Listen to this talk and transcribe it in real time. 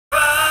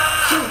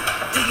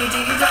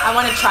I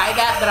want to try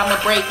that, but I'm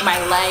gonna break my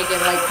leg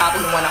and like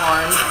probably one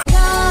arm.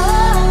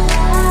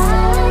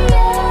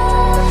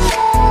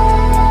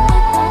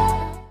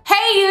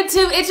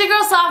 YouTube, it's your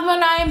girl SlothMode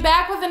and I am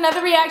back with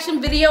another reaction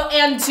video,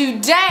 and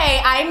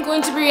today I am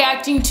going to be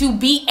reacting to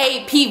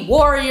B.A.P.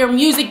 Warrior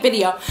music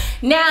video.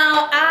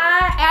 Now,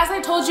 as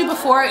I told you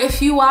before, if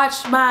you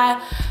watched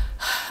my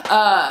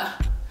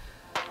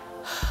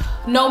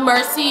No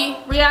Mercy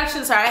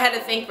reaction, sorry I had to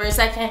think for a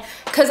second,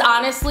 because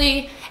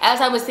honestly, as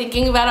I was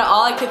thinking about it,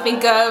 all I could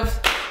think of,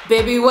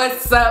 baby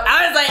what's up,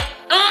 I was like,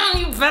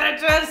 you better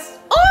just,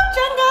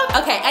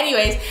 Jenga. Okay,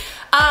 anyways.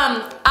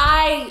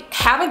 I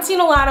haven't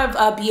seen a lot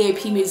of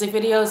B.A.P. music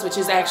videos, which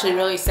is actually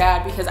really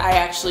sad because I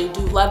actually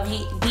do love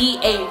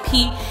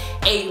B.A.P.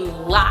 a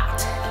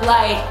lot.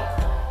 Like,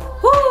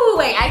 whoo,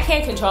 like I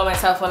can't control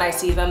myself when I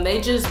see them. They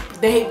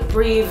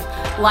breathe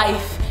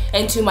life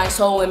into my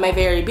soul and my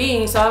very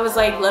being. So I was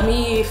like, let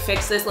me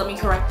fix this, let me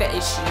correct the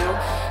issue,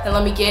 and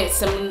let me get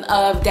some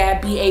of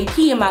that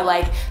B.A.P. in my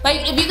life.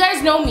 Like, if you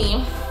guys know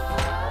me,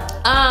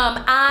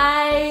 I'm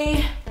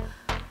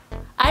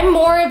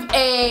more of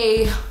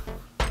a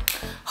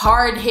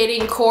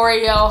hard-hitting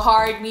choreo,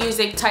 hard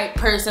music type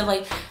person.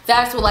 Like,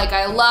 that's what like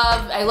I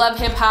love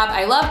hip-hop,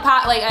 I love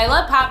pop, like I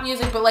love pop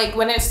music, but like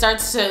when it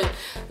starts to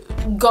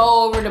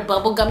go over to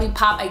bubblegummy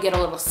pop, I get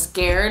a little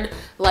scared.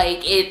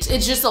 Like it's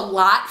just a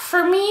lot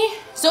for me.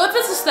 So if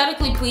it's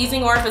aesthetically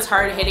pleasing or if it's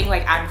hard-hitting,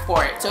 like I'm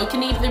for it. So it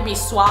can either be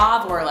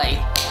suave or like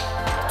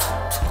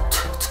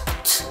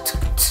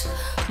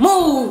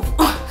move,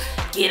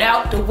 get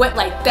out the wet,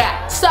 like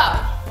that. So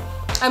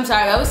I'm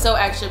sorry, that was so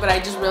extra, but I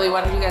just really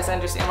wanted you guys to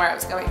understand where I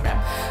was coming from.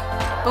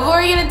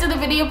 Before we get into the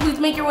video, please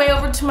make your way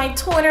over to my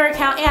Twitter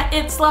account at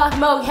It's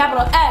SlothMode,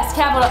 capital S,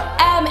 capital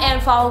M, and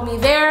follow me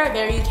there.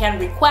 There you can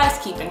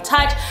request, keep in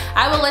touch.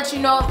 I will let you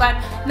know if I'm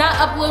not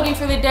uploading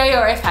for the day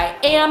or if I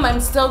am.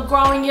 I'm still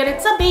growing it.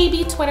 It's a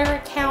baby Twitter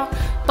account,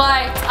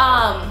 but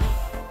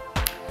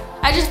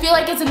I just feel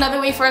like it's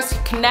another way for us to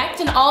connect.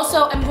 And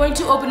also, I'm going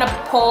to open up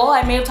a poll.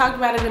 I may have talked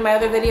about it in my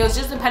other videos,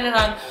 just depending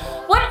on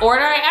what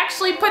order I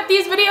actually put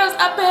these videos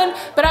up in,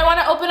 but I want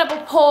to open up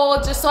a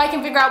poll just so I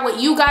can figure out what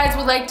you guys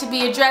would like to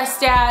be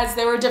addressed as.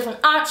 There were different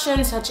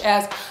options such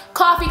as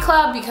coffee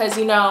club, because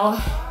you know,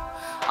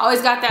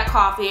 always got that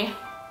coffee.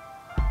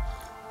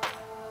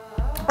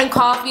 And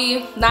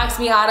coffee knocks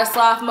me out of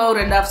sloth mode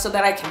enough so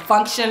that I can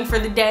function for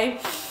the day.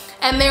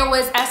 And there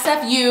was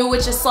SFU,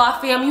 which is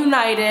Sloth Fam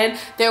United.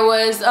 There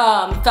was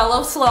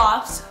Fellow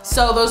Sloths.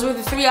 So those were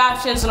the three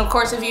options. And of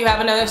course, if you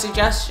have another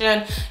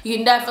suggestion, you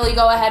can definitely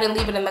go ahead and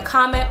leave it in the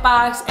comment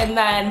box. And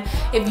then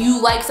if you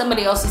like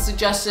somebody else's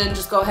suggestion,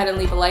 just go ahead and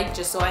leave a like,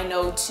 just so I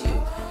know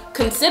to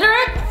consider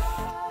it.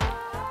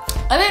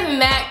 Other than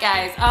that,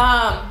 guys,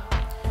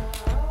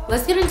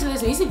 let's get into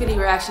this music video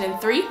reaction in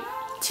 3,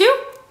 2,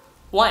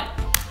 1.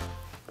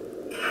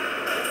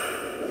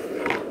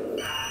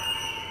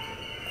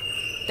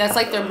 That's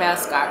like their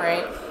mascot,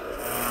 right?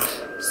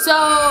 So,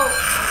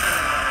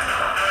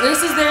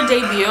 this is their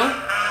debut.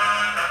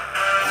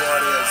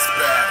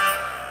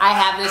 I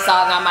have this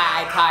song on my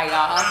iPod,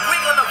 y'all.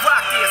 We're gonna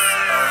rock this.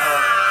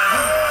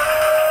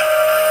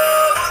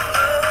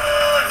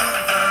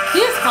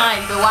 He is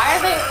fine, but why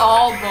are they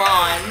all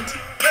blonde?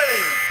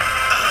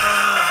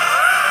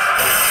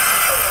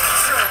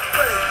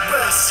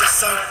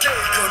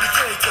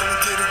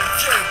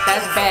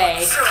 That's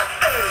Bay.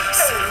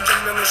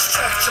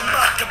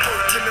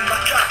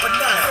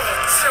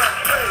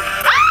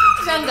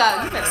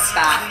 Jenga, you better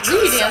stop. Who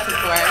are you dancing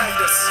for?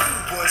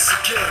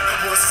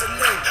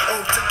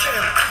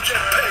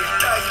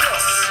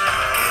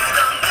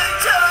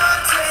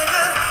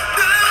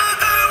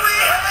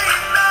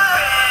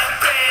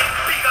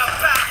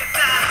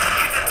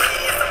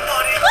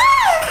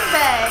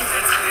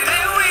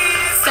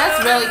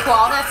 That's really cool.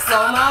 All that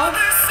slow-mo.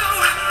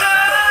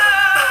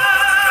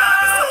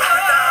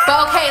 But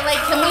okay,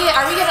 like,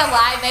 are we gonna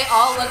lie? They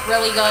all look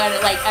really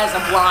good, like, as a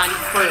blonde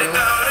crew.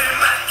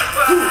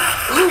 Ooh,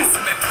 ooh.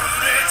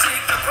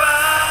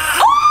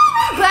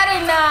 Oh, better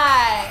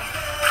not.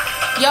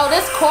 Yo,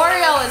 this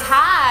choreo is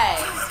high.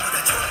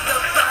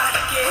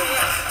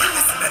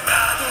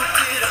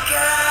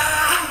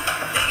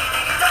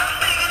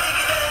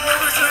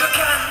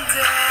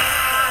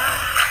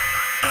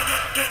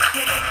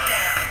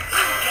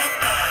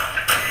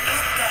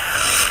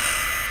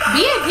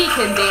 B.A.P.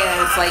 can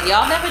dance, like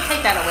y'all never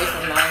take that away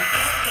from them.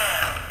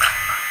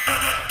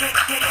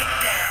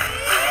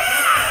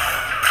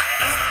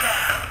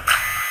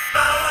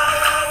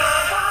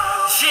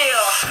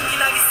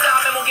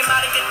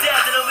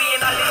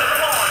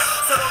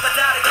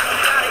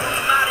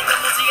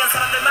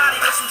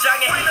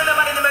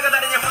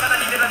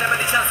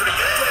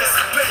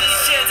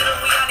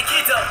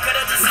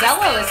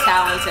 Zello is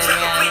talented,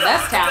 man.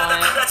 That's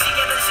talent.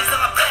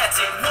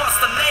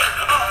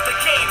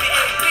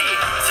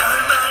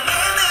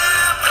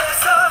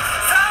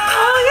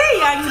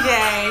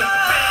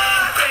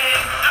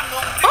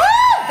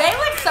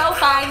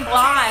 Fine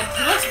blonde.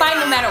 He looks fine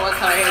no matter what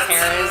color his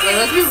hair is.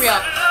 Like, let's be real.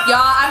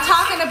 Y'all, I'm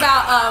talking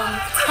about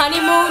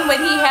Honeymoon when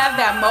he had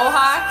that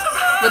mohawk.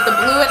 With the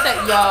blue at the,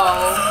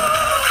 yo.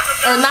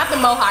 Or not the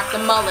mohawk, the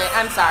mullet.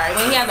 I'm sorry.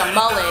 When he had the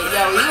mullet,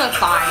 yo, he looked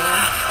fine.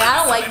 And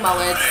I don't like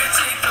mullets.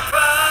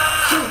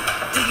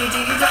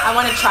 I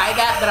want to try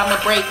that, but I'm gonna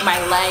break my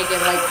leg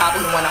and like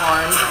probably one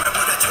arm.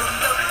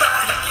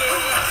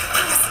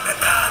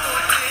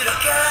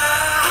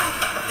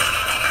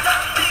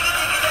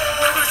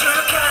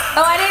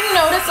 Oh, I didn't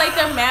notice like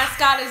their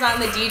mascot is on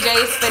the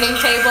DJ spinning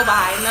table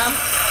behind them.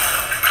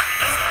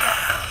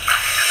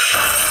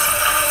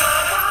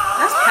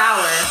 That's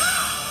power.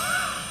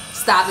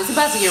 Stop, it's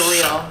about to get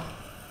real.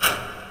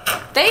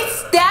 They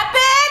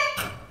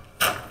stepping?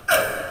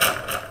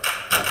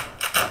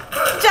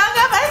 Jump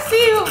up, I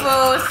see you,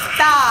 boo.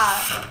 Stop.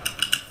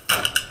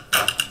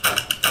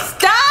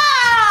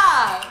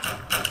 Stop!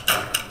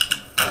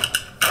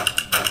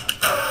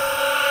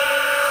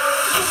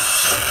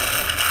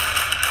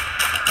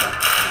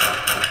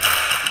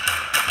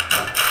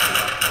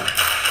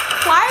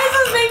 Why does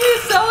this make me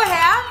so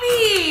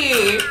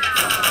happy?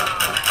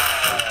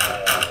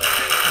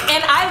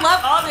 And I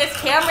love all this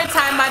camera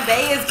time my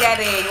bae is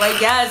getting.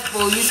 Like, yes,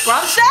 boo, you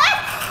scrumptious?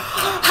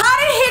 How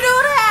did he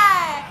do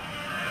that?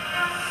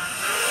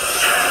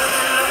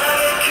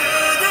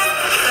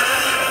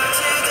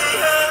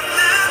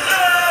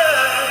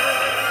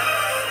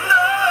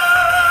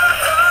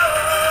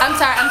 I'm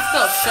sorry, I'm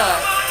still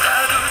shook.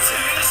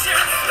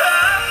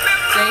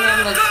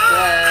 Jaehyun looks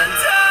good.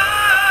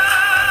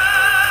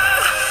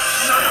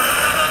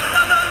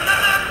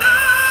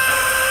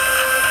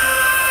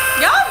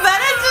 Y'all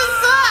better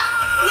just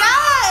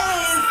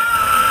yes!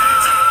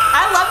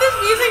 I love this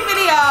music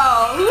video.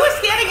 Who was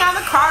standing on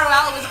the car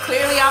while it was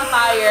clearly on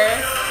fire?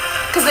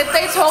 Because if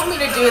they told me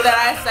to do that,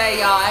 I'd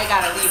say, y'all, I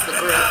gotta leave the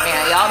group,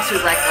 man. Y'all too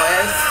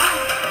reckless.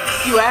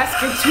 You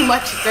asking too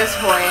much at this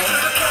point.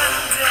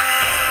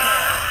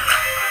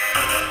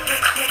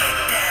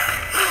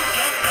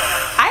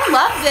 I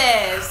love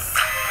this.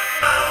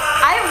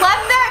 I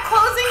love that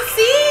closing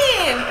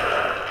scene.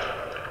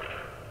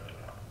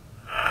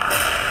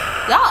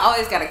 Y'all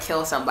always gotta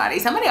kill somebody.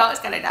 Somebody always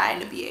gotta die in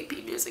the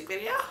B.A.P music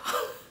video.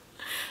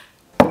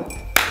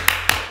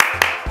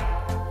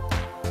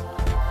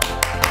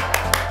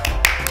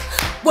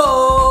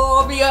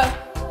 Whoa, yeah.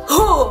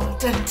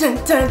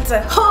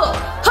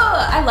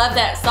 I love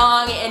that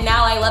song, and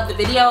now I love the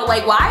video.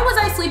 Like, why was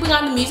I sleeping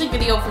on the music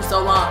video for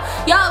so long?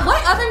 Y'all,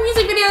 what other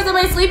music videos am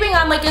I sleeping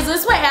on? Like, is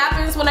this what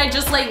happens when I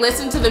just like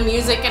listen to the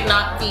music and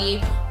not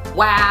the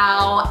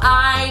wow,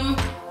 I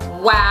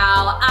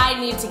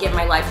need to get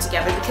my life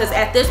together, because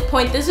at this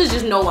point, this is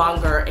just no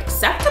longer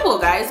acceptable,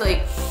 guys.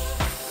 Like,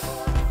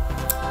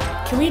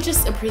 can we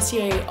just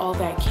appreciate all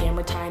that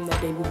camera time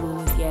that Baby Boo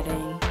was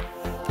getting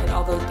and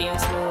all those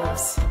dance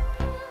moves?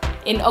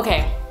 And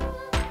okay,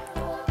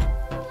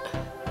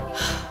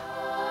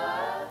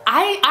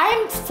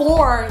 I'm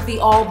for the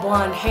all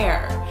blonde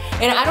hair,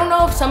 and I don't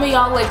know if some of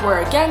y'all like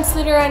were against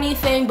it or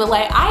anything, but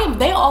like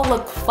they all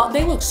look fun.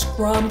 They look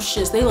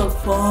scrumptious. They look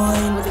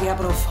fine with the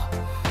capital F.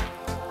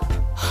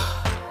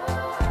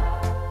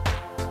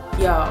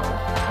 Yo,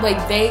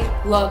 like they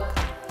look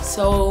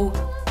so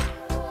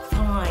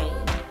fine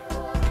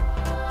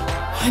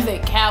with a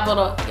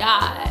capital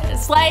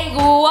yes. Like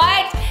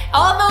what?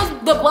 All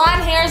the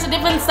blonde hairs, a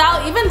different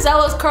style, even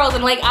Zello's curls,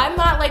 and like I'm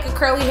not like a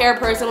curly hair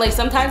person. Like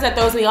sometimes that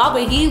throws me off,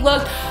 but he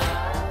looked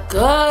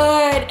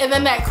good. And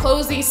then that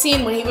closing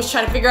scene when he was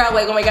trying to figure out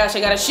like, oh my gosh,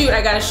 I gotta shoot,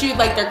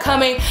 like they're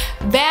coming.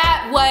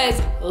 That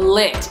was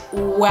lit.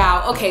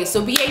 Wow. Okay,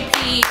 so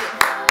B.A.P.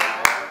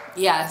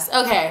 Yes,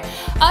 okay.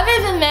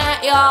 Other than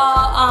that,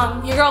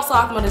 y'all, your girl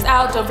SlothMode is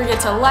out. Don't forget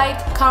to like,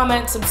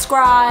 comment,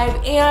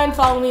 subscribe, and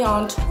follow me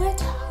on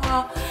Twitter.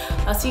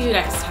 I'll see you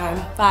next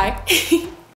time. Bye.